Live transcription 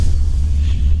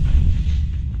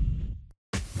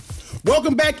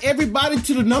Welcome back, everybody,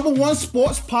 to the number one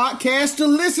sports podcast to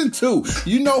listen to.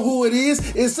 You know who it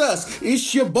is. It's us.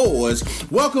 It's your boys.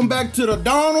 Welcome back to the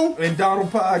Donald and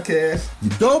Donald podcast.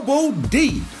 Double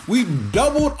D. We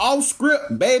doubled off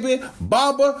script, baby.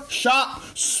 Barber Shop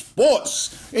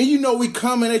Sports. And you know we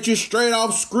coming at you straight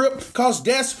off script because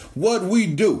that's what we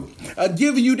do.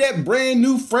 Giving you that brand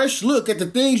new, fresh look at the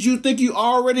things you think you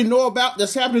already know about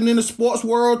that's happening in the sports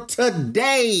world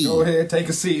today. Go ahead, take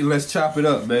a seat, and let's chop it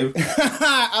up, baby.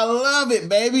 I love it,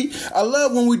 baby. I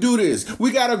love when we do this.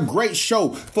 We got a great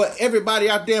show for everybody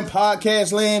out there in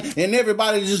podcast land and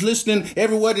everybody just listening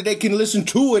everywhere that they can listen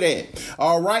to it at.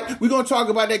 All right? We're going to talk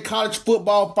about that college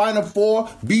football Final Four,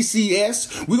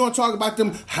 BCS. We're going to talk about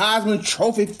them Heisman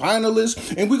Trophy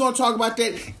finalists. And we're going to talk about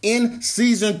that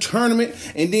in-season tournament.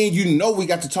 And then you know we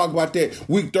got to talk about that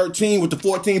Week 13 with the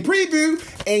 14 preview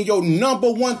and your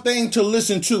number one thing to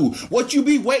listen to. What you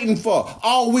be waiting for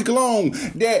all week long.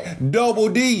 That double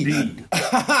D.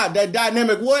 That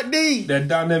dynamic what, D? That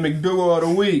dynamic duo of the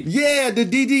week. Yeah, the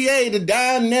DDA, the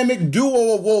Dynamic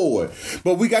Duo Award.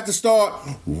 But we got to start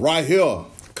right here.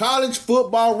 College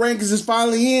football rankings is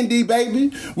finally in, D,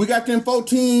 baby. We got them 4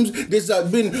 teams that's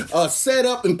been set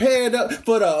up and paired up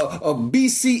for the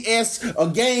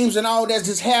BCS games and all that's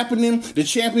just happening. The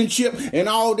championship and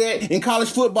all that in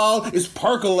college football is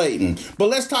percolating. But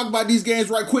let's talk about these games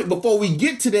right quick before we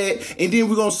get to that, and then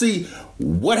we're going to see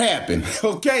what happened,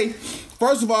 okay?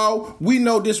 First of all, we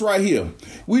know this right here.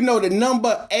 We know that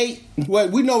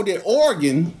we know that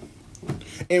Oregon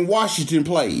and Washington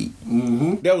played.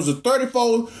 There was a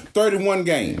 34-31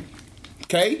 game.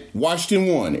 Okay?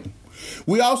 Washington won it.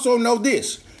 We also know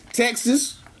this.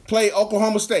 Texas played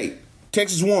Oklahoma State.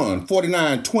 Texas won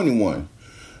 49-21.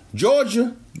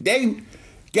 Georgia, they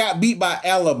got beat by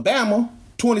Alabama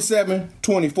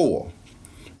 27-24.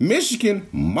 Michigan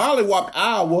mollywopped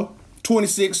Iowa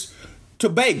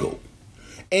 26-0.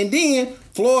 And then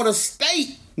Florida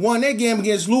State won that game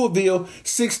against Louisville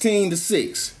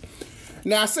 16-6.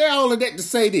 Now, I say all of that to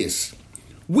say this.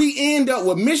 We end up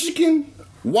with Michigan,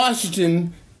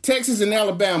 Washington, Texas, and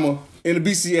Alabama in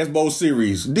the BCS Bowl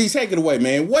series. D, take it away,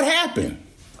 man. What happened?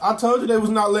 I told you they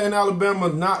was not letting Alabama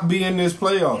not be in this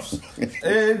playoffs.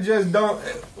 It just don't.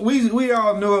 We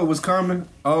all knew it was coming.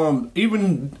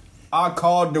 Even I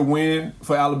called the win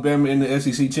for Alabama in the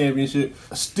SEC championship.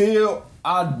 Still,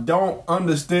 I don't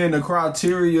understand the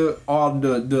criteria or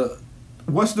the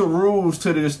what's the rules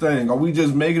to this thing? Are we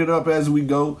just making it up as we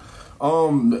go?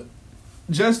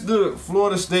 Just the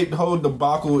Florida State whole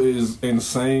debacle is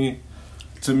insane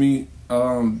to me.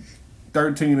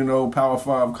 13-0 Power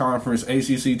 5 conference,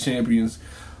 ACC champions.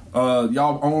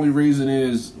 Y'all only reason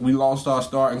is we lost our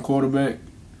starting quarterback.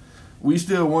 We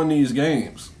still won these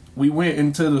games. We went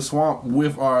into the swamp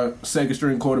with our second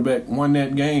string quarterback, won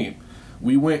that game.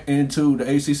 We went into the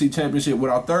ACC championship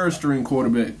with our third string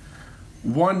quarterback,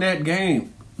 won that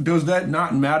game. Does that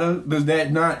not matter? Does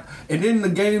that not? And then the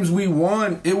games we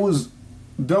won, it was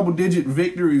double-digit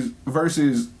victories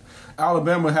versus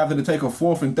Alabama having to take a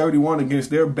 4th and 31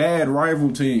 against their bad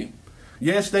rival team.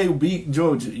 Yes, they beat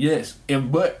Georgia. Yes,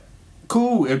 but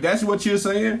cool. If that's what you're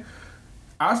saying,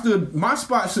 my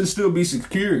spot should still be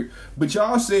secured. But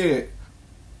y'all said,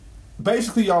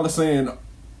 basically, y'all are saying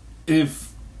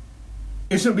if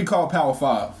it shouldn't be called Power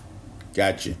 5.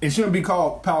 Gotcha. It shouldn't be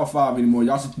called Power 5 anymore.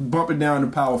 Y'all should bump it down to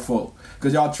Power 4.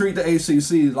 Because y'all treat the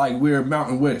ACC like we're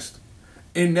Mountain West.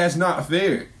 And that's not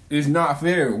fair. It's not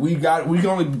fair. We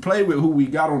only play with who we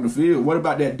got on the field. What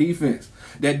about that defense?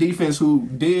 That defense who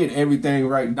did everything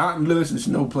right, not listen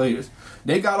to no players.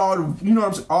 They got all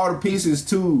the all the pieces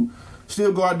to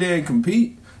still go out there and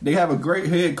compete. They have a great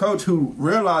head coach who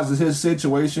realizes his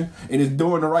situation and is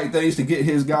doing the right things to get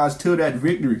his guys to that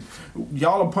victory.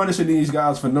 Y'all are punishing these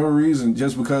guys for no reason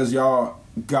just because y'all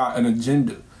got an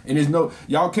agenda. And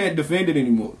y'all can't defend it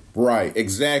anymore. Right,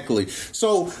 exactly.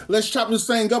 So let's chop this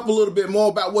thing up a little bit more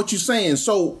about what you're saying.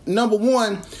 So number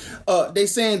one, they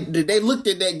saying that they looked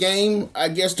at that game, I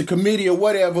guess the committee or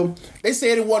whatever, they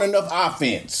said it wasn't enough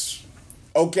offense.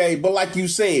 Okay, but like you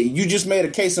said, you just made a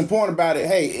case in point about it.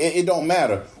 Hey, it don't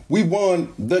matter. We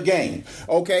won the game.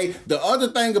 Okay, the other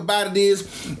thing about it is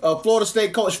Florida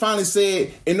State coach finally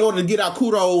said in order to get our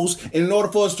kudos and in order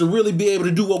for us to really be able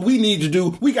to do what we need to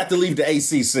do, we got to leave the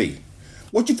ACC.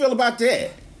 What you feel about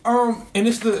that? And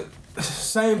it's the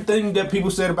same thing that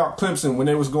people said about Clemson when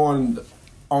they was going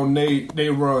on they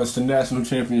runs to national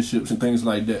championships and things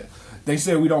like that. They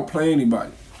said we don't play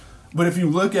anybody. But if you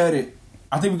look at it,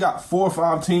 I think we got 4 or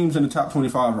 5 teams in the top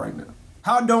 25 right now.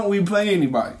 How don't we play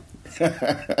anybody?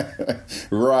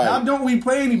 Right. How don't we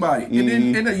play anybody? And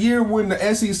then in a year when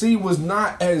the SEC was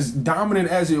not as dominant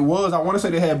as it was, I want to say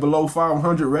they had below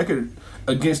 500 record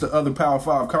against the other Power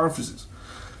 5 conferences.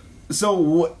 So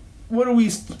what do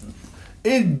we?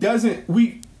 It doesn't.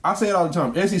 I say it all the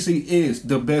time. SEC is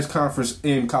the best conference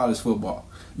in college football.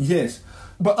 Yes.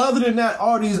 But other than that,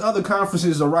 all these other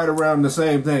conferences are right around the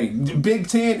same thing. The Big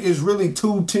Ten is really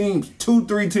 3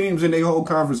 teams in their whole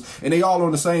conference, and they all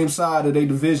on the same side of their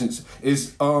divisions.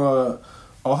 It's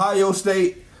Ohio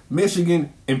State,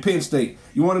 Michigan, and Penn State.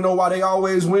 You want to know why they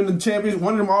always win the champions?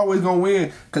 One of them always going to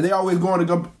win because they always going to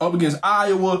go up against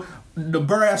Iowa,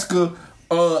 Nebraska,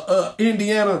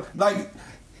 Indiana. Like,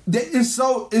 it's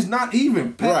not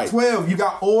even. Pac-12, you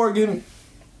got Oregon,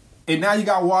 and now you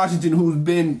got Washington, who's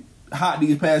been hot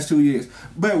these past 2 years.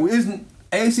 But isn't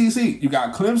ACC? You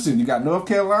got Clemson, you got North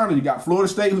Carolina, you got Florida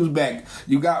State, who's back.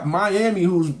 You got Miami,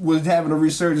 who was having a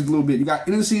resurgence a little bit. You got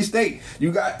NC State.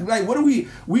 You got, like, what do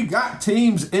we got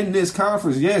teams in this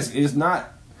conference. Yes, it's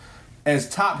not as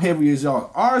top heavy as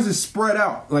y'all. Ours is spread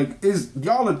out. Like,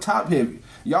 y'all are top heavy.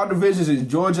 Y'all divisions is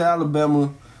Georgia,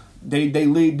 Alabama. They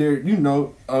lead their,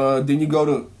 then you go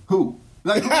to who?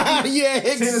 Like, yeah,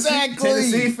 exactly.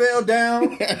 Tennessee fell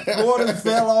down. Florida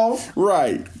fell off.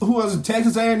 Right. Who was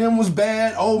Texas A&M was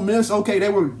bad. Ole Miss, okay,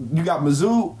 you got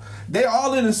Mizzou. They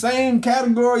all in the same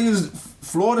category as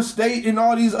Florida State and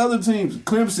all these other teams.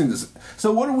 Clemson.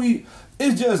 So what do we?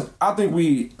 It's just I think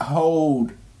we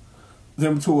hold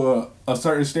them to a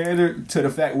certain standard to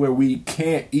the fact where we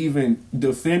can't even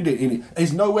defend it.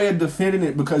 There's no way of defending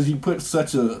it because you put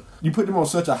them on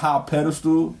such a high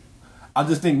pedestal. I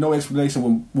just think no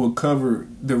explanation will cover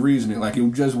the reasoning. Like,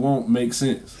 it just won't make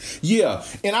sense. Yeah,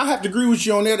 and I have to agree with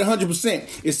you on that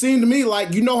 100%. It seemed to me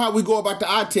like, you know how we go about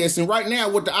the eye test, and right now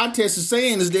what the eye test is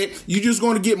saying is that you're just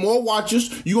going to get more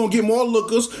watchers, you're going to get more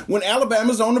lookers when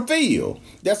Alabama's on the field.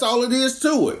 That's all it is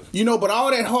to it. But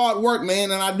all that hard work,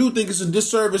 man, and I do think it's a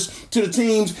disservice to the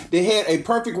teams that had a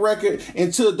perfect record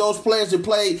and to those players that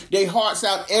played their hearts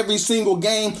out every single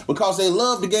game because they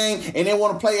love the game and they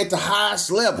want to play at the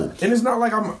highest level. And it's not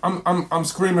like I'm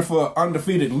screaming for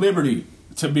undefeated Liberty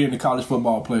to be in the college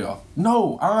football playoff.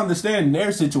 No, I understand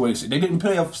their situation. They didn't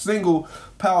play a single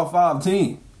Power 5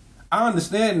 team. I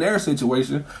understand their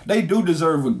situation. They do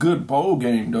deserve a good bowl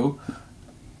game, though.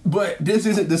 But this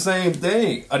isn't the same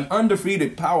thing. An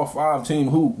undefeated Power 5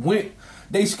 team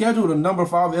they scheduled a number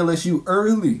 5 LSU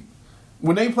early.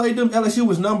 When they played them, LSU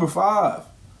was number 5.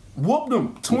 Whooped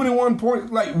them. 21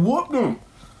 points. Like, whooped them.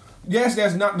 Yes,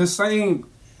 that's not the same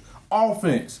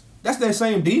offense. That's that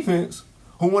same defense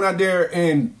who went out there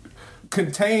and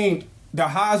contained the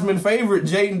Heisman favorite,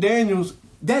 Jaden Daniels.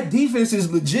 That defense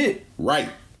is legit. Right.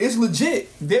 It's legit.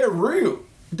 They're real.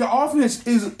 The offense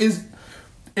is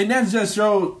and that just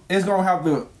shows it's going to have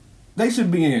to, they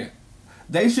should be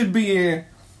in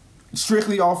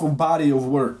strictly off of body of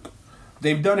work.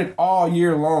 They've done it all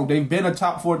year long. They've been a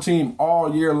top 4 team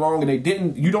all year long,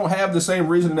 and you don't have the same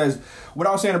reason as what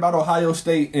I was saying about Ohio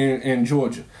State and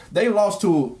Georgia.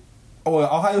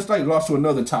 Ohio State lost to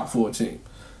another top 4 team.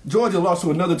 Georgia lost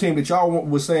to another team that y'all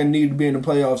was saying needed to be in the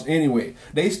playoffs anyway.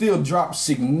 They still dropped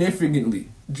significantly.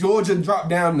 Georgia dropped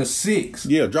down to 6.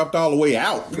 Yeah, dropped all the way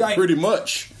out, pretty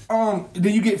much.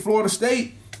 Then you get Florida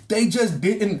State. They just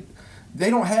didn't. They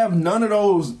don't have none of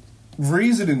those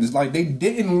reasonings. Like, they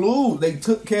didn't lose. They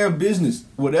took care of business.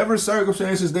 Whatever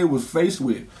circumstances they was faced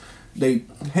with, they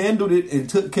handled it and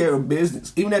took care of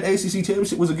business. Even that ACC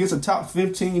championship was against a top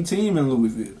 15 team in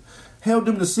Louisville. Held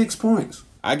them to 6 points.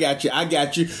 I got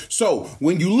you. So,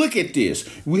 when you look at this,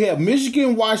 we have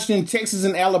Michigan, Washington, Texas,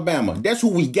 and Alabama. That's who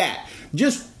we got.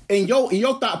 Just in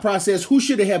your thought process, who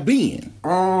should it have been?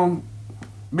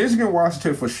 Michigan,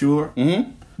 Washington for sure.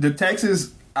 Mm-hmm. The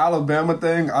Texas, Alabama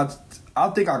thing, I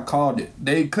think I called it.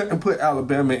 They couldn't put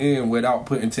Alabama in without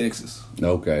putting Texas.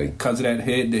 Okay. Because of that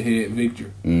head-to-head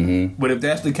victory. Mm-hmm. But if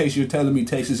that's the case, you're telling me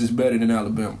Texas is better than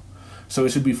Alabama. So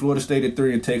it should be Florida State at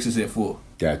 3 and Texas at 4.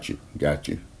 Got you.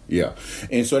 Yeah.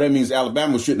 And so that means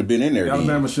Alabama shouldn't have been in there.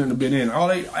 Alabama shouldn't have been in.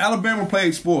 Alabama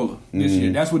played spoiler this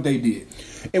year. That's what they did.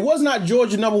 It was not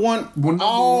Georgia number one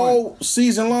all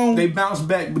season long. They bounced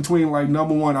back between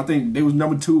number 1. I think they was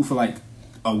number 2 for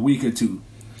a week or 2.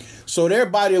 So their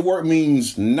body of work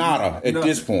means nada at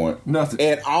this point. Nothing.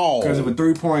 At all. Because of a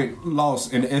 3-point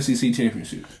loss in the SEC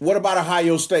championship. What about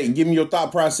Ohio State? Give me your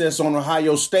thought process on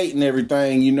Ohio State and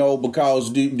everything,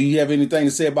 because do you have anything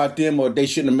to say about them, or they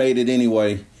shouldn't have made it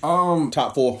anyway?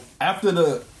 Top 4. After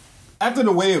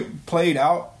the way it played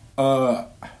out,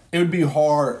 it would be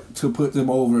hard to put them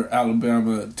over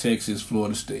Alabama, Texas,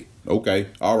 Florida State. Okay.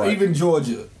 All right. Even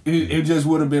Georgia. It just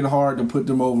would have been hard to put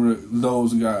them over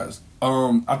those guys.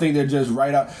 I think they're just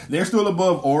right out. They're still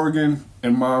above Oregon,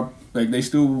 and they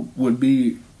still would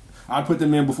be. I'd put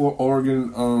them in before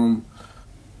Oregon.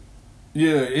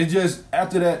 Yeah, it's just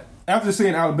after that. After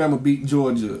seeing Alabama beat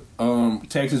Georgia,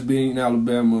 Texas beating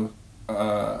Alabama,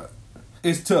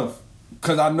 it's tough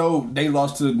because I know they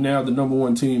lost to now the number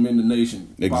one team in the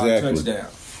nation by a touchdown.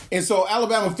 And so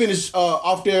Alabama finished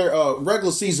off their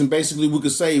regular season, basically, we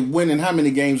could say, winning how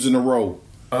many games in a row?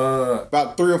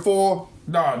 About 3 or 4?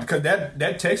 No, because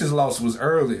that Texas loss was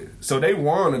early. So they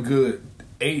won a good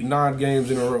 8-9 games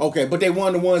in a row. Okay, but they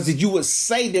won the ones that you would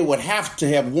say they would have to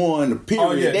have won, period.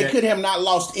 Oh, yeah, they could have not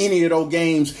lost any of those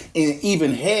games and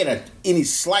even had any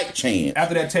slight chance.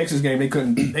 After that Texas game, they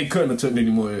couldn't have taken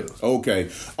any more L's. Okay,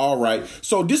 all right.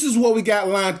 So this is what we got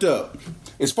lined up.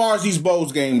 As far as these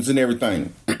bowls games and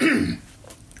everything.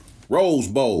 Rose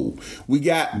Bowl. We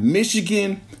got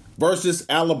Michigan versus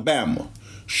Alabama.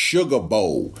 Sugar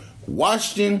Bowl.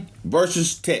 Washington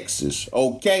versus Texas.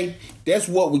 Okay? That's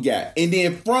what we got. And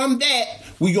then from that,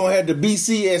 we going to have the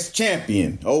BCS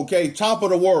champion. Okay? Top of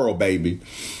the world, baby.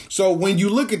 So when you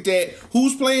look at that,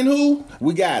 who's playing who?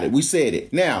 We got it. We said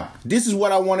it. Now, this is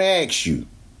what I want to ask you.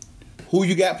 Who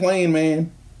you got playing,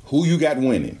 man? Who you got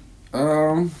winning?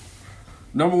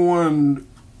 Number 1,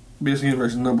 Michigan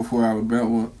versus number 4,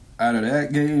 Alabama. Out of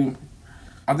that game,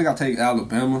 I think I'll take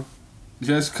Alabama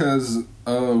just because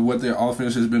of what their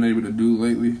offense has been able to do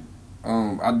lately.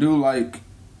 I do like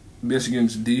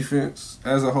Michigan's defense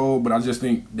as a whole, but I just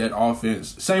think that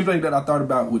offense, same thing that I thought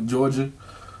about with Georgia.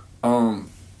 I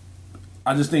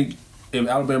just think if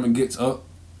Alabama gets up,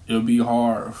 it'll be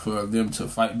hard for them to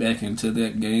fight back into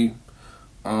that game.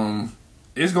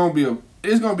 It's gonna be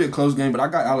a close game, but I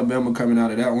got Alabama coming out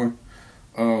of that one.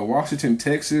 Washington,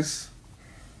 Texas.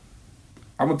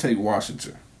 I'm gonna take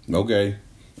Washington. Okay,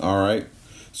 all right.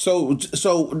 So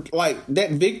like that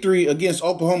victory against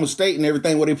Oklahoma State and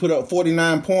everything, where they put up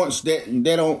 49 points, you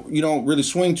don't really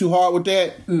swing too hard with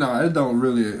that. No, it don't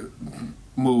really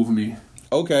move me.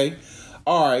 Okay,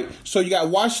 all right. So you got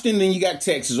Washington, then you got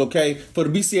Texas. Okay, for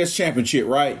the BCS championship,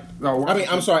 right? No,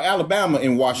 I'm sorry, Alabama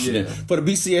and Washington for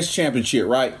the BCS championship,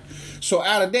 right? So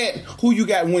out of that, who you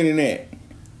got winning that?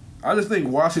 I just think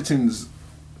Washington's.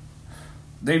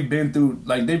 They've been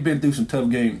through some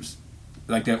tough games,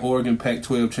 like that Oregon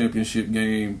Pac-12 championship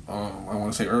game. I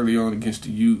want to say early on against the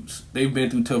Utes. They've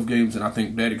been through tough games, and I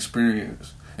think that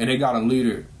experience, and they got a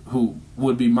leader who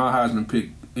would be my Heisman pick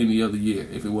any other year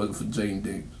if it wasn't for Jayden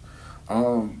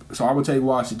Daniels. So I would take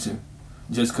Washington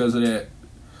just because of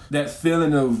that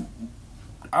feeling of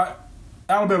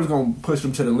Alabama's gonna push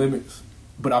them to the limits,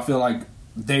 but I feel like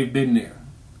they've been there.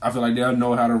 I feel like they'll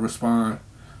know how to respond.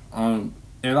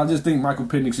 And I just think Michael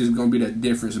Penix is going to be that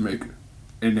difference maker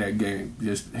in that game.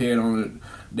 Just head on it.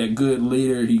 That good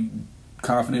leader. He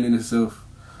confident in himself.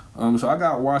 So I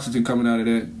got Washington coming out of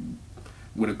that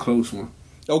with a close one.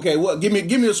 Okay, well, give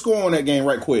me a score on that game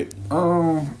right quick.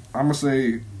 I'm going to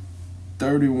say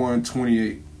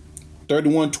 31-28.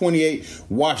 31-28,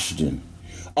 Washington.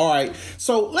 All right.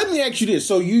 So let me ask you this.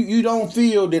 So you don't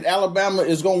feel that Alabama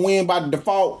is going to win by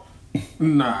default?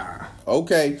 Nah.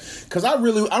 Okay, because I'm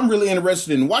really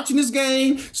interested in watching this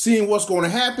game, seeing what's going to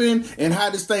happen, and how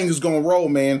this thing is going to roll,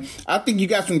 man. I think you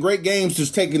got some great games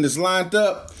just taking this lined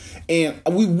up, and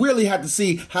we really have to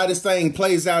see how this thing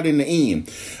plays out in the end.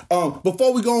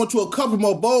 Before we go into a couple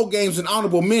more bowl games and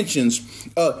honorable mentions,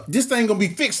 this thing going to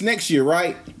be fixed next year,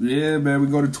 right? Yeah, man, we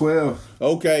go to 12.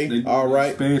 Okay, all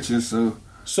right. Expansion,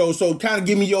 so kind of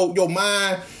give me your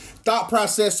mind. Thought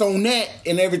process on that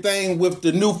and everything with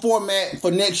the new format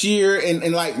for next year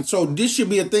and like, so this should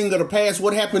be a thing of the past.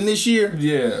 What happened this year?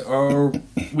 Yeah,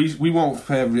 we won't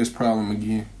have this problem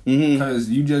again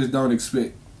because you just don't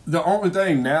expect. The only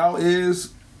thing now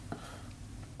is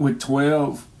with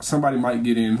 12, somebody might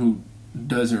get in who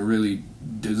doesn't really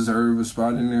deserve a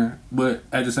spot in there, but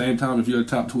at the same time, if you're a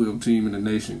top 12 team in the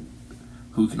nation,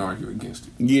 who can argue against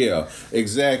it? Yeah,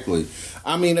 exactly.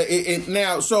 I mean,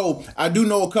 now, so I do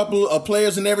know a couple of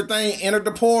players and everything entered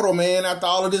the portal, man, after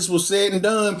all of this was said and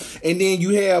done. And then you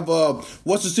have,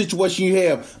 what's the situation you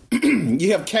have?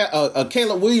 You have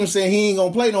Caleb Williams saying he ain't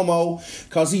going to play no more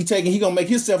because he going to make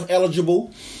himself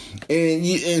eligible.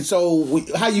 And so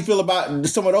how you feel about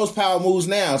some of those power moves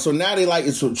now? So now they like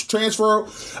it's transfer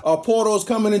portals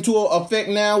coming into effect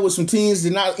now with some teams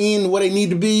that not in where they need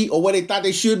to be or where they thought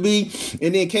they should be,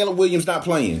 and then Caleb Williams not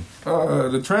playing.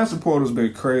 The transfer portal's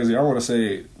been crazy. I want to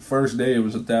say first day it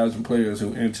was 1,000 players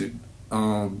who entered,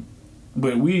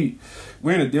 but we're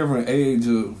in a different age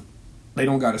of they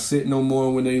don't got to sit no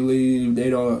more when they leave. They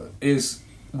don't. It's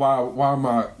why am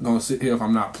I gonna sit here if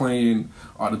I'm not playing?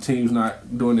 Are the teams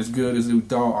not doing as good as we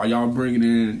thought? Are y'all bringing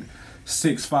in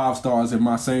 6 5-stars in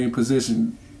my same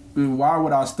position. Why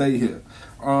would I stay here?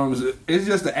 It's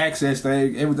just the access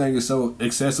thing. Everything is so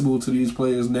accessible to these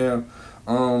players now.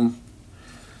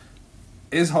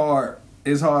 It's hard.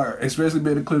 It's hard, especially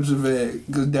being a Clemson fan,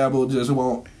 because Dabo just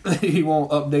won't. He won't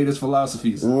update his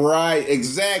philosophies. Right,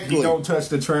 exactly. He don't touch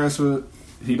the transfer.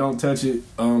 He don't touch it.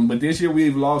 But this year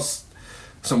we've lost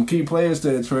some key players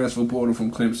to the transfer portal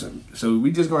from Clemson, so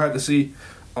we just gonna have to see.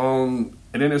 And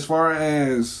then as far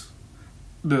as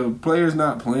the players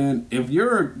not playing, if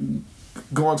you're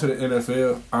going to the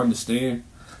NFL, I understand,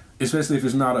 especially if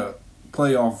it's not a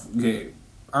playoff game.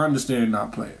 I understand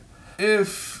not playing.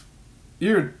 If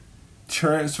you're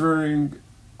transferring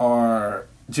or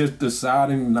just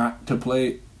deciding not to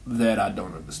play, that I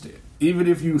don't understand. Even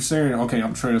if you saying, okay,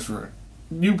 I'm transferring.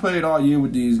 You played all year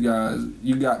with these guys.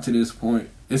 You got to this point.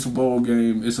 It's a bowl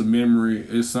game. It's a memory.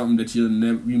 It's something that you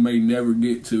may never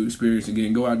get to experience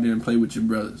again. Go out there and play with your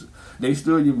brothers. They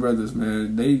still your brothers,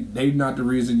 man. They not the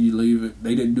reason you leave it.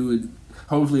 They didn't do it.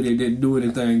 Hopefully they didn't do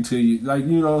anything to you. Like,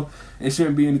 it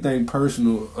shouldn't be anything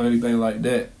personal or anything like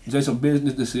that. Just a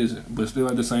business decision. But still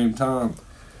at the same time,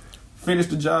 finish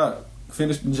the job.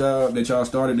 Finish the job that y'all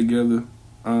started together.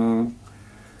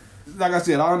 Like I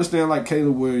said, I understand like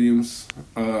Caleb Williams.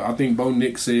 I think Bo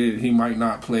Nix said he might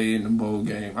not play in the bowl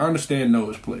game. I understand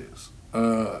those players.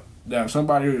 Now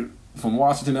somebody from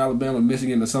Washington, Alabama,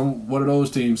 Michigan, or one of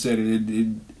those teams said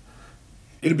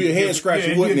it'd be a head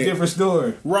scratcher, wouldn't it? A different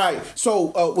story. Right.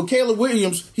 So with Caleb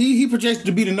Williams, he projected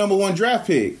to be the number 1 draft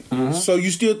pick. Mm-hmm. So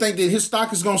you still think that his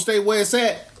stock is going to stay where it's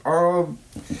at?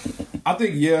 I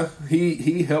think, yeah,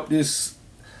 he helped this.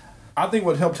 I think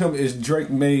what helped him is Drake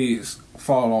May's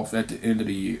fall off at the end of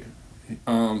the year.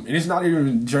 And it's not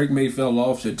even Drake May fell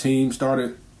off. The team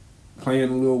started playing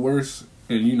a little worse.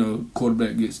 And,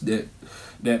 quarterback gets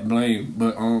that blame.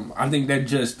 But I think that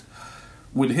just,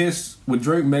 with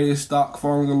Drake May's stock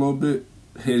falling a little bit,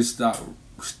 his stock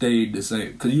stayed the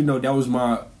same. Because, that was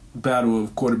my battle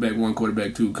of quarterback 1,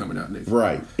 quarterback 2 coming out next.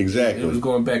 Right, exactly. It was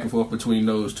going back and forth between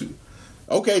those two.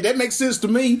 Okay, that makes sense to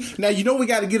me. Now, we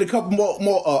got to get a couple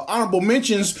more honorable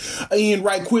mentions in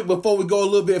right quick before we go a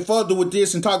little bit further with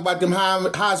this and talk about them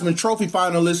Heisman Trophy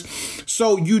finalists.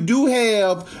 So you do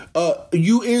have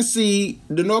UNC,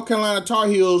 the North Carolina Tar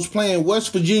Heels, playing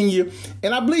West Virginia,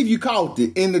 and I believe you called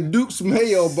it, in the Duke's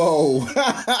Mayo Bowl.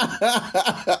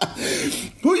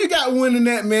 Who you got winning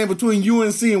that, man, between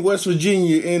UNC and West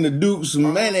Virginia in the Duke's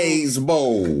Mayonnaise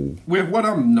Bowl? With what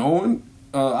I'm knowing,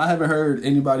 I haven't heard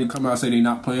anybody come out and say they're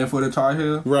not playing for the Tar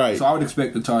Heels. Right. So I would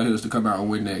expect the Tar Heels to come out and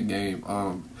win that game.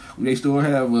 They still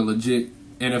have a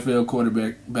legit NFL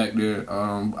quarterback back there.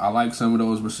 I like some of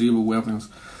those receiver weapons.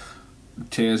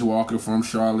 Chaz Walker from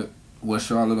Charlotte, West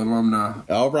Charlotte alumni.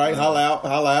 All right, holla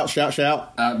out, shout.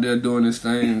 Out there doing this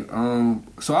thing.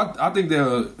 So I think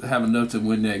they'll have enough to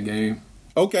win that game.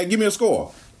 Okay, give me a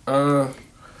score. I'm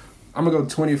going to go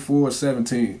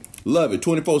 24-17. Love it.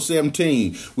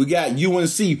 24-17. We got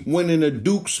UNC winning the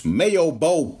Duke's Mayo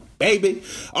Bowl, baby.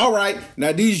 All right.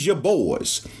 Now, these your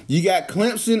boys. You got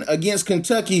Clemson against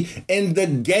Kentucky in the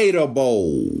Gator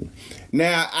Bowl.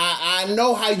 Now, I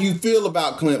know how you feel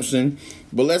about Clemson,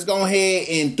 but let's go ahead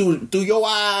and through your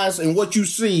eyes and what you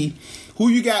see, who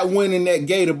you got winning that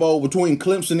Gator Bowl between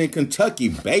Clemson and Kentucky,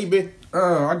 baby?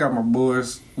 I got my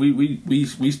boys.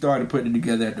 We started putting it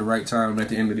together at the right time at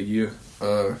the end of the year.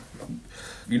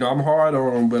 I'm hard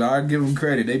on them, but I give them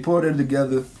credit. They pulled it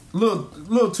together.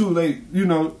 Little too late,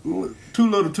 too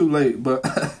little too late. But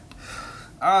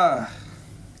I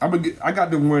got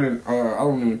them winning. I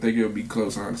don't even think it'll be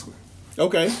close, honestly.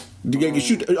 Okay. Give me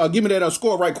that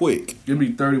score right quick. It'll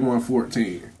be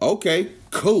 31-14. Okay,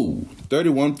 cool.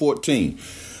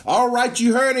 31-14. All right,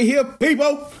 you heard it here,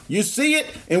 people. You see it,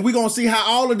 and we're going to see how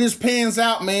all of this pans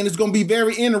out, man. It's going to be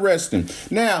very interesting.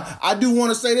 Now, I do want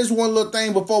to say this one little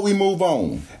thing before we move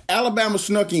on. Alabama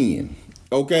snuck in,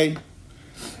 okay?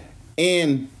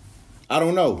 And I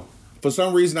don't know. For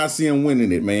some reason, I see them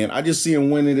winning it, man. I just see them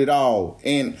winning it all.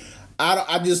 And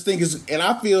I just think and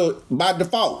I feel by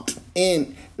default.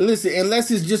 And listen,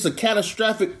 unless it's just a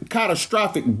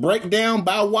catastrophic breakdown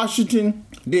by Washington,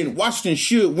 then Washington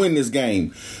should win this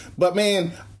game. But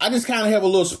man, I just kind of have a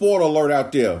little spoiler alert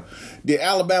out there that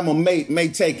Alabama may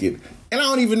take it, and I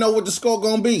don't even know what the score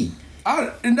gonna be.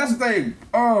 And that's the thing.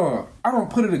 I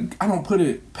don't put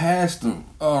it past them.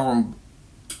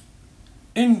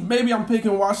 And maybe I'm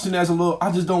picking Washington as a little.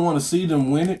 I just don't want to see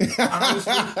them win it.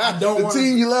 Honestly, I don't the want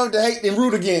team you love to hate and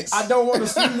root against. I don't want to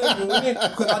see them win it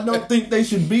because I don't think they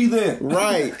should be there.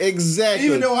 Right, exactly.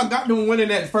 Even though I got them winning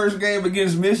that first game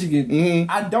against Michigan,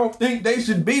 I don't think they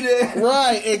should be there.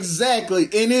 Right, exactly.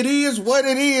 And it is what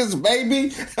it is,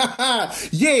 baby.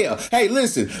 Yeah. Hey,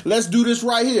 listen, let's do this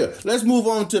right here. Let's move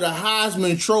on to the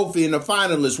Heisman Trophy and the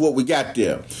finalists, what we got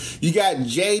there. You got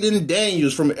Jaden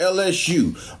Daniels from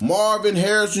LSU, Marvin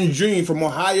Harrison Jr. from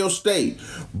Ohio State,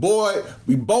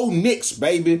 Bo Nix,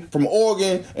 baby, from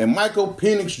Oregon, and Michael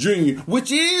Penix Jr.,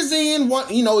 which is in one,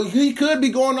 he could be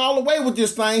going all the way with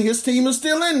this thing. His team is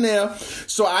still in there.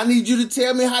 So I need you to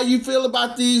tell me how you feel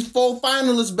about these 4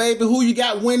 finalists, baby, who you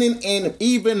got winning, and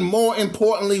even more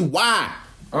importantly, why?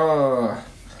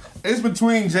 It's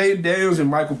between Jaden Daniels and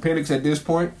Michael Penix at this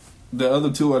point. The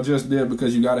other 2 are just there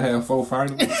because you got to have 4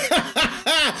 finalists.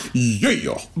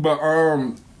 Yeah. But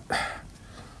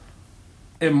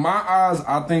in my eyes,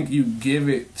 I think you give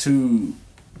it to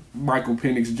Michael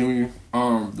Penix Jr.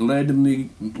 Led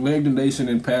the nation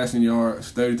in passing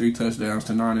yards, 33 touchdowns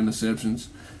to 9 interceptions.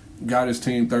 Got his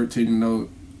team 13-0,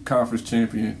 conference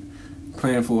champion,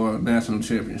 playing for a national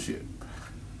championship.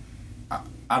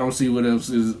 I don't see what else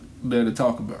is there to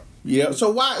talk about. Yeah, so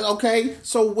why, okay,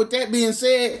 so with that being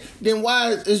said, then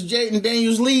why is Jaden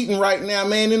Daniels leading right now,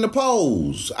 man, in the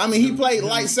polls? I mean, he played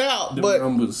lights out, but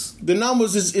the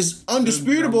numbers is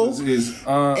undisputable,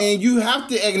 and you have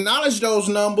to acknowledge those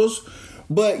numbers,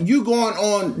 but you going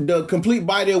on the complete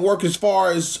body of work as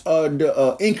far as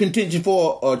the in contention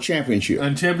for a championship.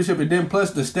 And then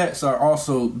plus the stats are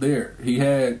also there. He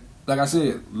had, like I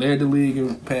said, led the league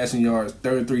in passing yards,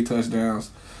 33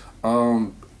 touchdowns.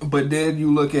 But then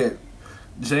you look at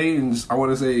Jaden's, I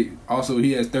want to say, also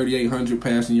he has 3,800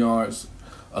 passing yards,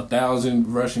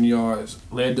 1,000 rushing yards,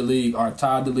 led the league, or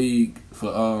tied the league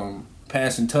for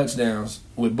passing touchdowns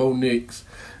with Bo Nix.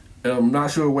 I'm not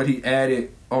sure what he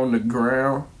added on the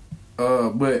ground,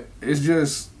 but it's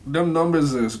just, them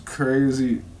numbers is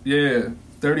crazy. Yeah,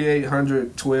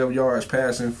 3,812 yards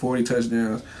passing, 40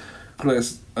 touchdowns,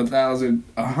 plus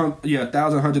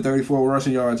 1,134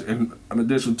 rushing yards and an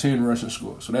additional 10 rushing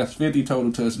scores. So that's 50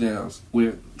 total touchdowns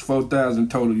with 4,000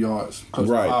 total yards, close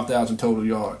to 5,000 total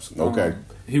yards. Okay.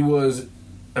 He was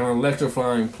an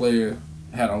electrifying player,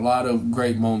 had a lot of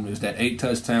great moments. That 8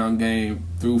 touchdown game,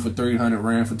 threw for 300,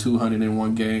 ran for 200 in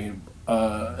one game.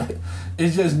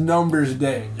 It's just numbers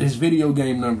it's video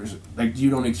game numbers like you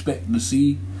don't expect to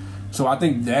see. So I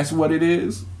think that's what it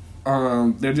is.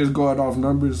 They're just going off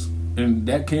numbers. And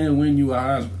that can win you a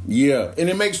Heisman. Yeah, and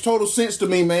it makes total sense to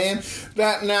me, man.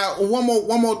 Now, one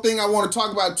more thing I want to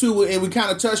talk about too, and we kind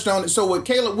of touched on it. So with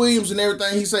Caleb Williams and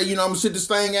everything, he said, I'm gonna sit this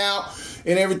thing out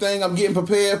and everything. I'm getting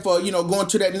prepared for going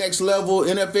to that next level,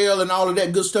 NFL, and all of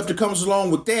that good stuff that comes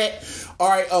along with that. All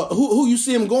right, who you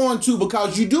see him going to?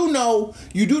 Because you do know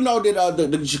that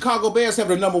the Chicago Bears have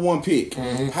the number 1 pick.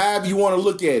 Mm-hmm. However you want to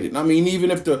look at it. I mean, even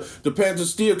if the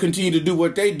Panthers still continue to do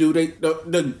what they do,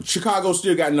 the Chicago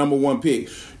still got number 1 pick.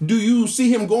 Do you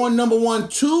see him going number 1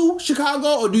 to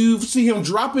Chicago, or do you see him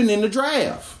dropping in the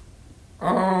draft?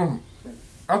 I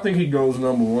think he goes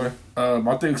number 1.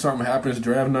 I think something happens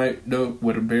draft night though,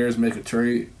 where the Bears make a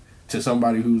trade to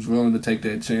somebody who's willing to take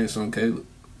that chance on Caleb.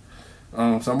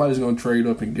 Somebody's gonna trade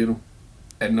up and get him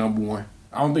at number 1.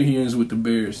 I don't think he ends with the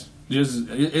Bears. I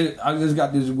just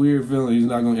got this weird feeling he's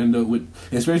not gonna end up with,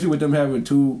 especially with them having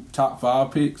 2 top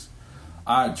 5 picks.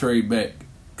 I'd trade back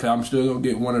because I'm still gonna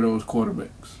get one of those quarterbacks.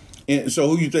 And so,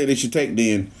 who you think they should take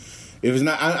then? If it's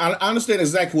not, I understand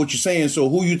exactly what you're saying. So,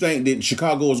 who you think that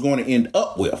Chicago is going to end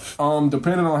up with?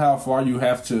 Depending on how far you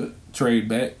have to trade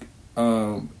back,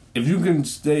 if you can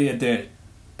stay at that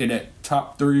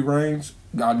top 3 range,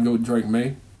 I'd go Drake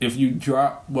May. If you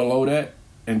drop below that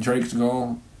and Drake's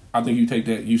gone, I think you take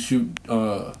that. You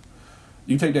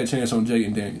take that chance on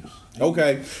Jaden Daniels.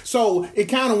 Okay, so it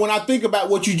kind of, when I think about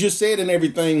what you just said and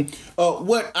everything,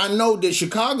 what I know that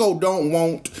Chicago don't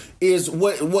want is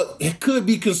what could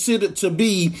be considered to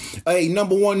be a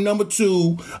number 1, number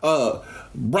 2,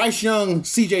 Bryce Young,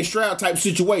 C.J. Stroud type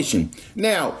situation.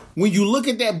 Now, when you look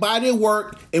at that body of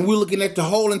work and we're looking at the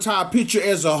whole entire picture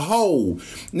as a whole,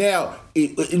 now,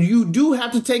 you do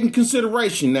have to take in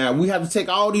consideration. Now, we have to take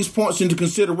all these points into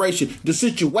consideration. The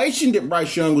situation that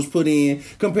Bryce Young was put in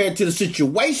compared to the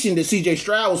situation that C.J.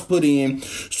 Stroud was put in.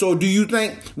 So, do you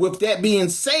think, with that being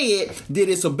said, that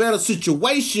it's a better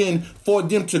situation for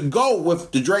them to go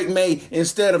with the Drake May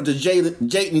instead of the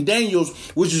Jaden Daniels,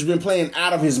 which has been playing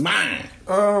out of his mind?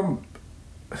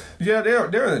 Yeah,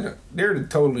 they're in a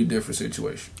totally different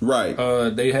situation. Right.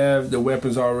 They have the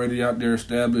weapons already out there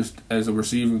established as a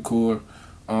receiving core.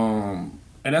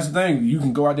 And that's the thing. You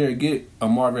can go out there and get a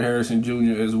Marvin Harrison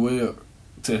Jr. as well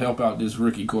to help out this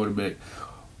rookie quarterback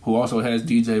who also has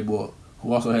DJ Moore,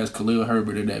 who also has Khalil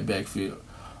Herbert in that backfield.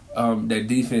 That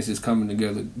defense is coming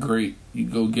together great. You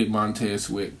go get Montez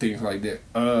Sweat, things like that.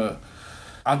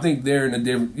 I think they're in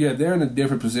a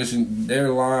different position. Their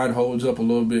line holds up a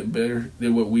little bit better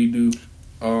than what we do.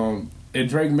 And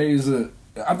Drake May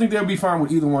I think they'll be fine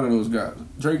with either one of those guys.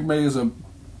 Drake May is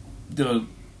the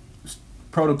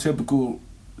prototypical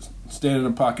stand in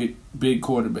the pocket big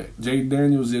quarterback. Jay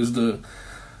Daniels is the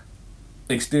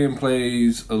extend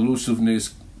plays,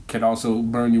 elusiveness, can also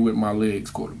burn you with my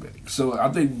legs quarterback. So I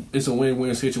think it's a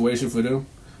win-win situation for them.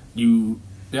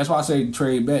 That's why I say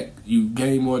trade back. You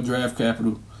gain more draft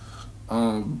capital.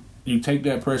 You take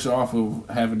that pressure off of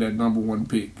having that number one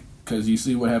pick, because you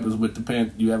see what happens with the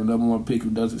Panthers. You have a number one pick who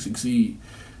doesn't succeed.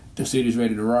 The city's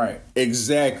ready to riot.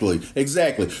 Exactly.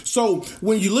 So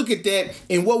when you look at that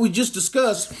and what we just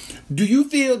discussed, do you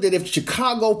feel that if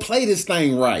Chicago play this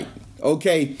thing right,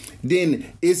 okay,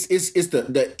 then it's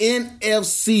the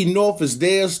NFC North is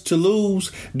theirs to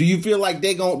lose? Do you feel like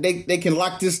they can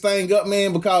lock this thing up,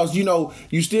 man? Because you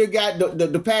still got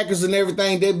the Packers and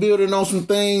everything. They're building on some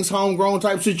things, homegrown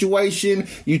type situation.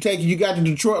 You got the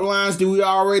Detroit Lions that we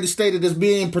already stated as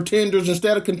being pretenders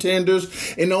instead of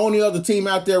contenders, and the only other team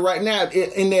out there right now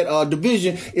in that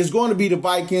division is going to be the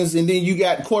Vikings. And then you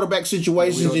got quarterback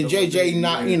situations and JJ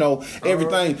not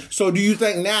everything. So do you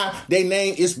think now they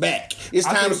name is back? It's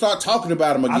time to start talking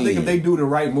about them again. I think if they do the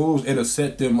right moves, it'll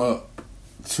set them up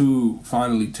to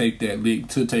finally take that league,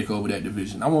 to take over that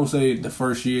division. I won't say the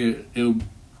first year it'll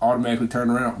automatically turn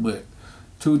around, but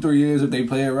 2-3 years if they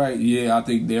play it right, yeah, I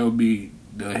think they'll be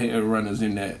the head runners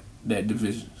in that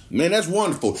division. Man, that's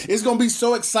wonderful. It's going to be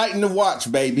so exciting to watch,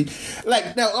 baby.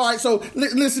 Now, all right, so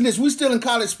listen to this. We're still in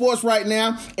college sports right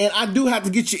now, and I do have to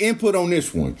get your input on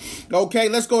this one. Okay,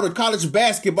 let's go to college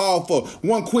basketball for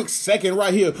one quick second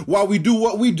right here while we do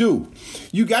what we do.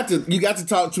 You got to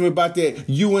talk to me about that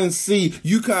UNC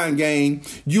UConn game.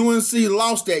 UNC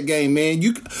lost that game, man.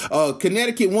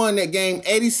 Connecticut won that game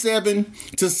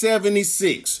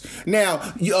 87-76. Now,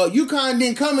 UConn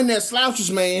didn't come in there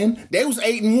slouches, man. They was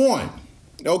 8-1.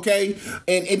 Okay,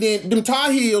 and then them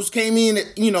Tar Heels came in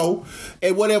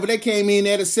at whatever they came in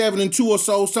at 7-2 or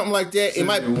so, something like that.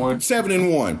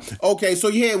 7-1. Okay, so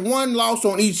you had one loss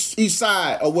on each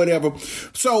side or whatever.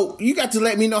 So you got to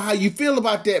let me know how you feel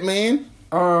about that, man.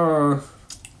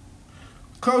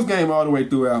 Close game all the way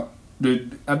throughout.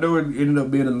 I know it ended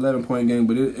up being an 11-point game,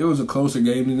 but it was a closer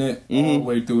game than that all the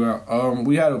way throughout.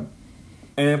 We had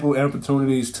ample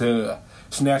opportunities to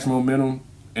snatch momentum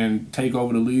and take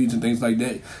over the leads and things like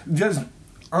that. Just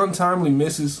untimely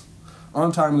misses. I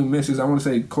want to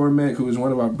say Cormac, who is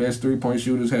one of our best three-point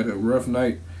shooters, had a rough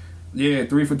night. Yeah,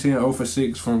 3 for 10, 0 for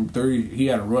 6 from 3. He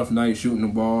had a rough night shooting the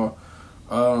ball.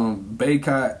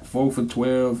 Baycott, 4 for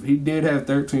 12. He did have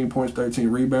 13 points, 13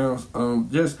 rebounds.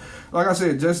 Just like I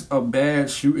said, just a bad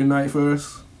shooting night for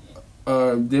us.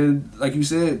 Then, like you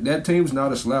said, that team's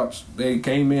not a slouch. They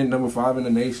came in number 5 in the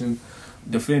nation,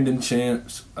 defending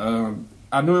champs.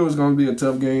 I knew it was going to be a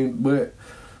tough game, but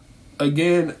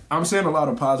again, I'm saying a lot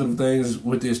of positive things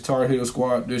with this Tar Heel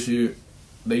squad this year.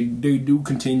 They do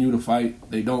continue to fight.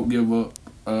 They don't give up.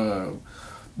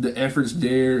 The effort's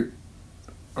there,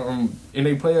 and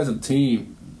they play as a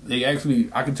team. I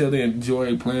can tell they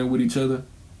enjoy playing with each other.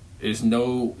 There's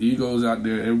no egos out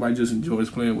there. Everybody just enjoys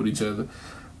playing with each other.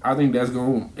 I think that's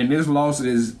going. And this loss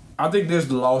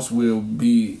will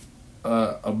be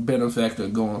a benefactor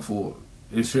going forward.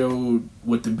 It showed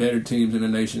what the better teams in the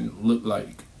nation look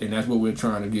like, and that's what we're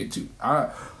trying to get to.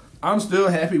 I'm still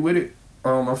happy with it.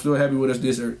 I'm still happy with us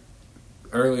this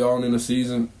early on in the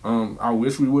season. I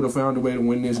wish we would have found a way to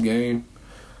win this game,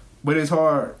 but it's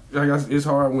hard. It's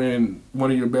hard when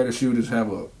one of your better shooters have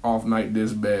a off night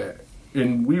this bad,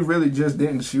 and we really just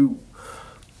didn't shoot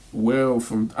well.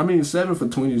 7 for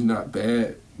 20 is not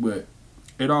bad, but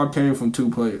it all came from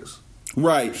 2 players.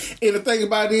 Right. And the thing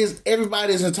about it is,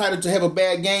 everybody is entitled to have a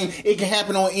bad game. It can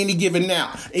happen on any given night.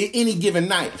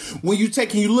 When you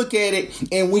take and you look at it,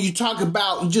 and when you talk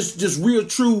about just real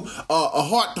true, a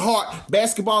heart-to-heart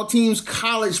basketball teams,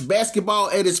 college basketball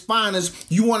at its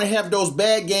finest, you want to have those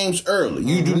bad games early.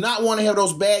 You do not want to have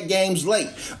those bad games late.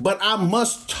 But I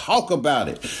must talk about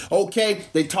it. Okay?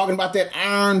 They talking about that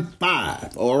Iron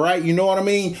 5. All right? You know what I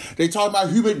mean? They talking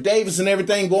about Hubert Davis and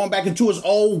everything going back into his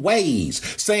old ways,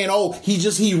 saying,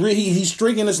 he's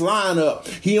stringing his lineup.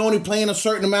 He only playing a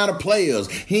certain amount of players.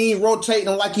 He ain't rotating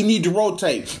them like he need to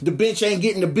rotate. The bench ain't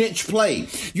getting the bench play.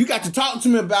 You got to talk to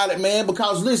me about it, man,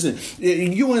 because listen,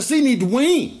 UNC need to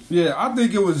win. Yeah, I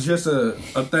think it was just a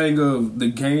thing of the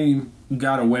game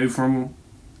got away from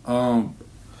him.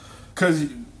 Because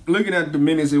looking at the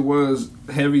minutes, it was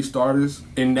heavy starters,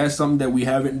 and that's something that we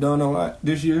haven't done a lot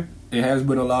this year. It has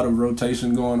been a lot of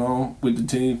rotation going on with the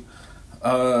team.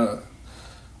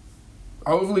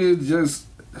 Hopefully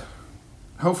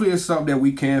it's something that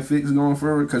we can fix going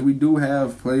forward, because we do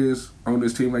have players on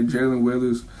this team like Jalen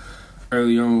Withers.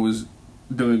 Early on was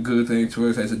doing good things for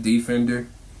us as a defender.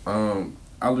 I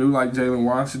do like Jalen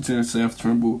Washington, Seth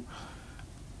Trimble,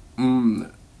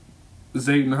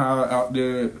 Zayden Hall out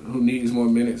there who needs more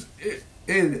minutes.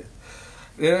 That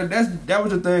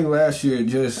was the thing last year,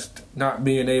 just not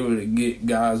being able to get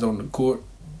guys on the court.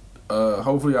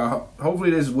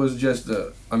 Hopefully this was just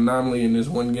an anomaly in this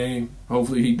one game.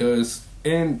 Hopefully he does,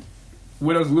 and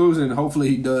with us losing, hopefully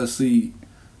he does see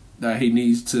that he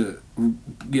needs to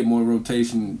get more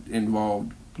rotation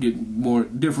involved, get more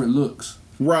different looks.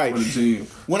 Right.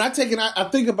 When I think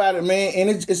about it, man, and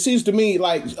it seems to me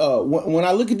like when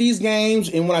I look at these games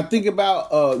and when I think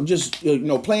about just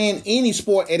playing any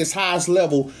sport at its highest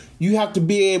level, you have to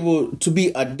be able to be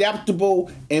adaptable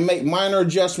and make minor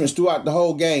adjustments throughout the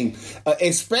whole game,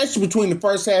 especially between the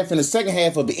first half and the second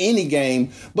half of any game.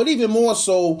 But even more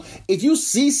so, if you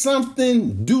see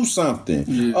something, do something.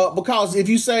 Yeah. Because if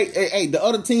you say, hey, the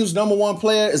other team's number one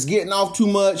player is getting off too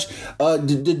much,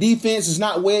 the defense is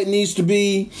not where it needs to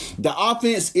be, the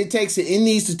offense, it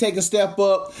needs to take a step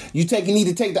up. You need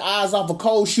to take the eyes off a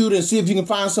cold shooter and see if you can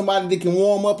find somebody that can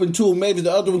warm up into it. Maybe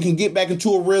the other one can get back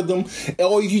into a rhythm.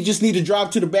 Or if you just need to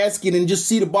drive to the basket and just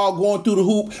see the ball going through the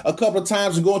hoop a couple of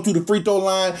times and going through the free throw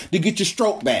line to get your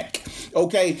stroke back.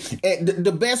 Okay? And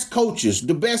the best coaches,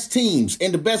 the best teams,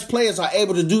 and the best players are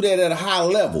able to do that at a high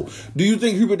level. Do you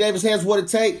think Hubert Davis has what it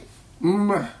takes?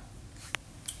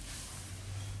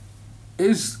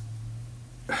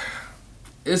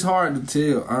 It's hard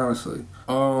to tell, honestly.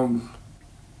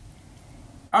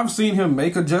 I've seen him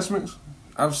make adjustments.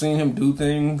 I've seen him do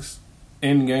things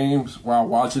in games while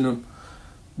watching them.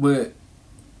 But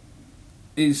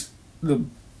it's the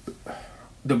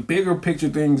bigger picture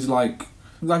things, like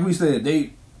we said,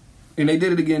 they did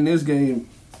it again this game.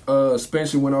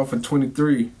 Spencer went off at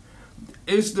 23.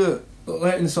 It's the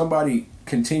letting somebody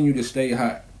continue to stay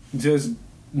hot. Just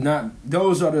not,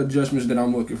 those are the adjustments that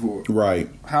I'm looking for. Right.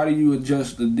 How do you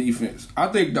adjust the defense? I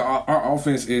think our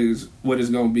offense is what it's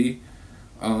going to be.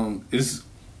 It's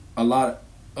a lot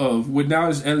of, with now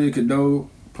it's Elliot Cadeau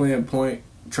playing point,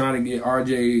 trying to get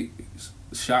RJ's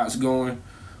shots going,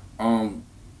 and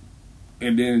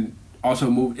then also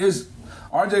move.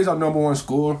 RJ's our number one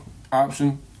scorer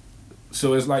option,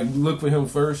 so it's like look for him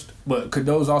first. But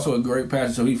Cadeau's also a great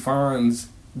passer, so he finds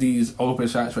these open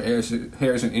shots for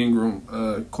Harrison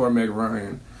Ingram, Cormac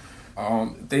Ryan,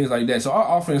 things like that. So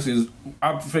our offense is,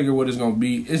 I figure what it's going to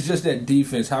be. It's just that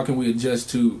defense. How can we adjust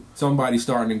to somebody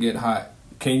starting to get hot?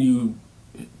 Can you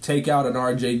take out an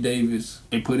RJ Davis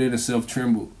and put in a Seth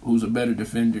Trimble, who's a better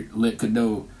defender, let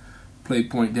Cadeau play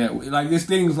point that way? Like, there's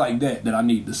things like that I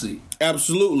need to see.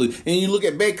 Absolutely. And you look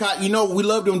at Baycott, we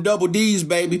love them double Ds,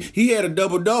 baby. He had a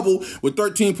double-double with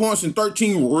 13 points and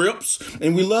 13 rips,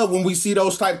 and we love when we see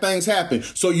those type things happen.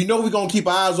 So we're going to keep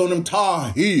our eyes on them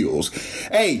Tar Heels.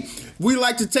 Hey, we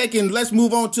like to take and let's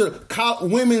move on to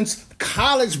women's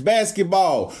college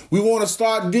basketball. We want to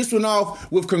start this one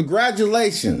off with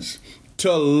congratulations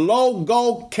to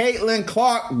Logo Caitlin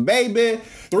Clark, baby.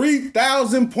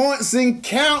 3,000 points and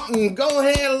counting. Go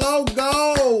ahead,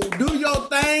 Logo. Do your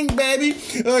thing, baby.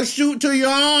 Shoot till your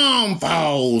arm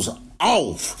falls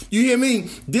off. You hear me?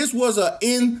 This was an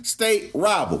in-state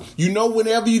rival.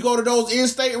 Whenever you go to those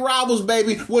in-state rivals,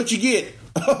 baby, what you get?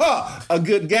 A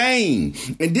good game.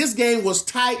 And this game was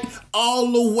tight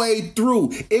all the way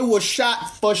through. It was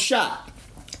shot for shot.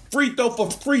 Free throw for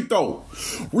free throw.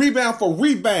 Rebound for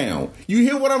rebound. You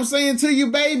hear what I'm saying to you,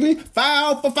 baby?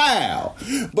 Foul for foul.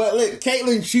 But look,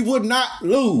 Caitlin, she would not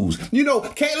lose.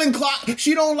 Caitlin Clark,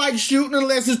 she don't like shooting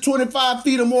unless it's 25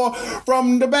 feet or more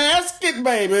from the basket,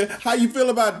 baby. How you feel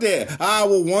about that?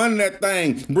 Iowa won that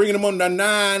thing, bringing them on to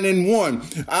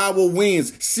 9-1. Iowa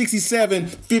wins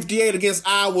 67-58 against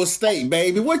Iowa State,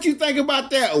 baby. What you think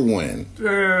about that win?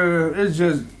 It's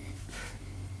just,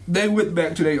 they went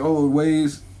back to their old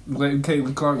ways. Letting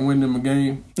Caitlin Clark win them a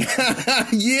game.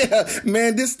 Yeah,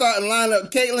 man, this starting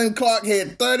lineup, Caitlin Clark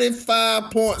had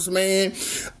 35 points, man.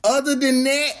 Other than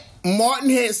that, Martin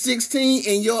had 16,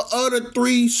 and your other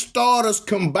three starters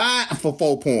combined for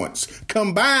 4 points.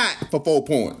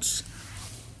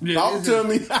 Yeah, talk to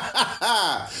me.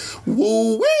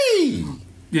 Woo-wee!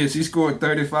 Yeah, she scored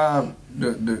 35.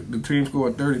 The team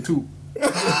scored 32.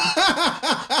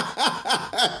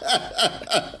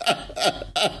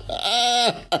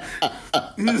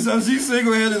 So she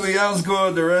single-handedly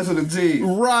outscored the rest of the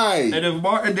team. Right. And if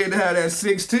Martin didn't have that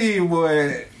 16,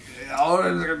 boy...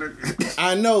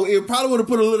 I know. It probably would have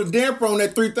put a little damper on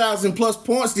that 3,000 plus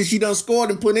points that she done scored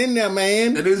and put in there,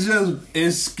 man. And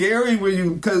it's scary when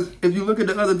you... Because if you look at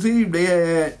the other team,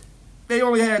 they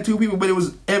only had 2 people, but it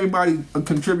was everybody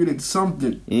contributed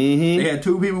something. Mm-hmm. They had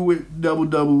 2 people with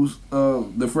double-doubles.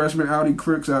 The freshman Audi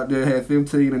Crooks out there had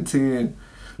 15 and 10.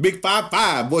 Big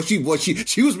 5'5". Boy,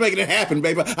 she was making it happen,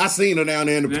 baby. I seen her down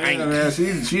there in the paint. Man,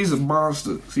 she's a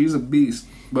monster. She's a beast.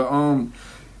 But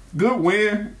good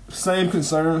win. Same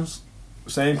concerns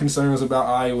about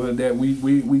Iowa that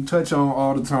we touch on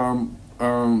all the time.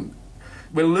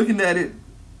 But looking at it,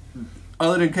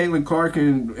 other than Caitlin Clark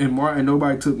and Martin,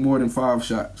 nobody took more than 5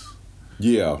 shots.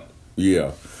 Yeah.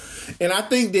 And I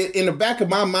think that in the back of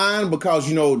my mind, because,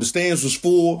 the stands was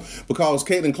full, because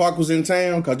Caitlin Clark was in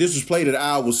town, because this was played at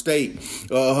Iowa State.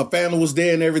 Her family was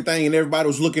there and everything, and everybody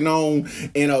was looking on,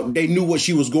 and they knew what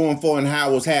she was going for and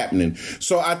how it was happening.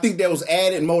 So I think there was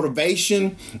added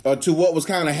motivation to what was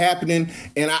kind of happening,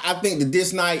 and I think that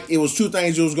this night, it was 2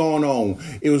 things that was going on.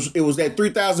 It was that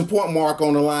 3,000 point mark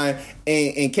on the line,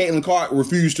 and Caitlin Clark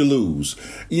refused to lose.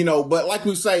 But like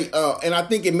we say, and I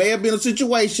think it may have been a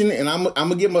situation, and I'm going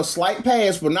to give them a slight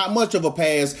pass, but not much of a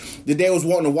pass, that they was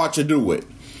wanting to watch her do it.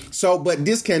 So, but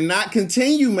this cannot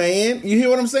continue, man. You hear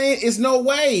what I'm saying? It's no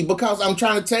way, because I'm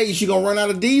trying to tell you, she going to run out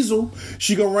of diesel.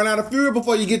 She going to run out of fuel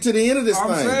before you get to the end of this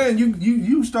thing. I'm saying,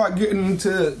 you start getting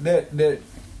into that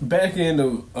back end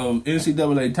of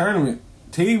NCAA tournament,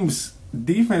 teams...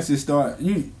 defenses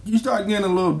you start getting a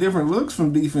little different looks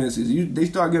from defenses. They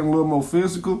start getting a little more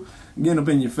physical, getting up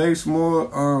in your face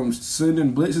more,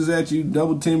 sending blitzes at you,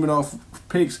 double teaming off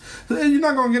picks. So you're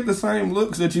not gonna get the same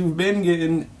looks that you've been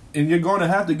getting, and you're gonna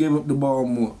have to give up the ball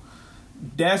more.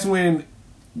 That's when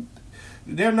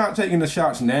they're not taking the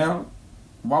shots now.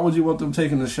 Why would you want them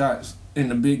taking the shots in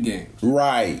the big games?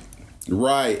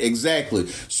 Right, exactly.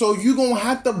 So you're going to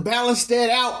have to balance that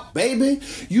out, baby.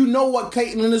 You know what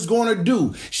Caitlin is going to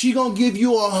do. She going to give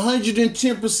you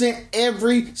 110%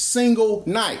 every single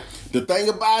night. The thing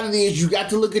about it is you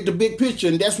got to look at the big picture,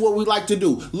 and that's what we like to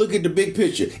do. Look at the big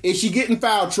picture. Is she getting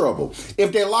foul trouble?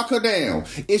 If they lock her down,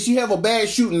 if she have a bad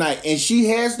shooting night, and she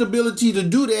has the ability to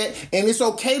do that, and it's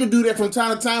okay to do that from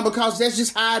time to time because that's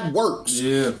just how it works.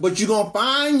 Yeah. But you're going to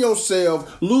find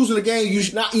yourself losing a game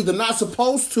you're either not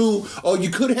supposed to, or you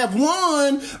could have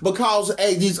won because,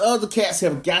 hey, these other cats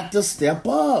have got to step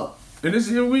up. And it's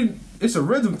a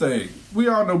rhythm thing. We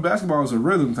all know basketball is a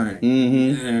rhythm thing.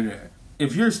 Mm-hmm. And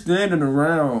if you're standing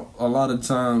around a lot of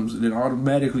times, then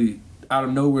automatically out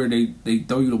of nowhere they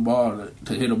throw you the ball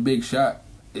to hit a big shot.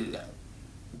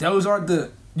 Those aren't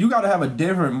you got to have a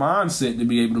different mindset to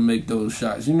be able to make those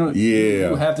shots.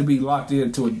 You have to be locked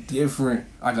into a different,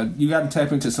 you got to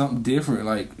tap into something different,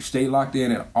 like stay locked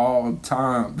in at all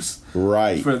times.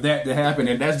 Right. For that to happen,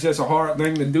 and that's just a hard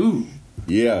thing to do.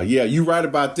 Yeah, you right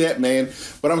about that, man.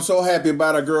 But I'm so happy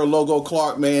about our girl Logo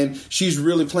Clark, man. She's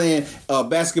really playing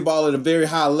basketball at a very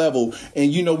high level.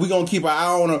 And, we're going to keep our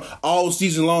eye on her all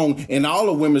season long in all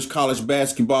of women's college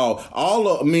basketball, all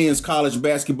of men's college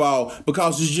basketball,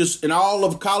 because it's just, in all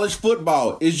of college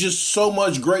football, it's just so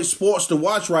much great sports to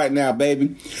watch right now,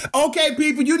 baby. Okay,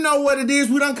 people, you know what it is.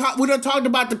 We done talked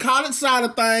about the college side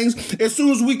of things. As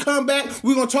soon as we come back,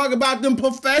 we're going to talk about them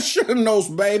professionals,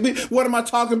 baby. What am I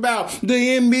talking about? The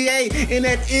NBA in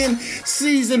that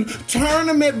in-season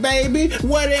tournament, baby.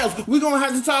 What else? We're going to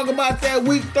have to talk about that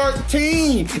week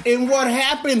 13 and what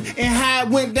happened and how it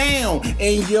went down.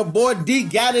 And your boy D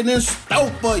got it in store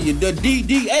for you. The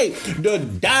DDA, the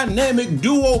Dynamic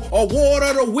Duo Award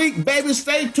of the Week, baby.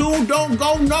 Stay tuned. Don't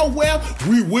go nowhere.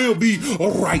 We will be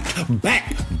right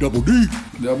back. Double D.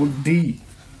 Double D.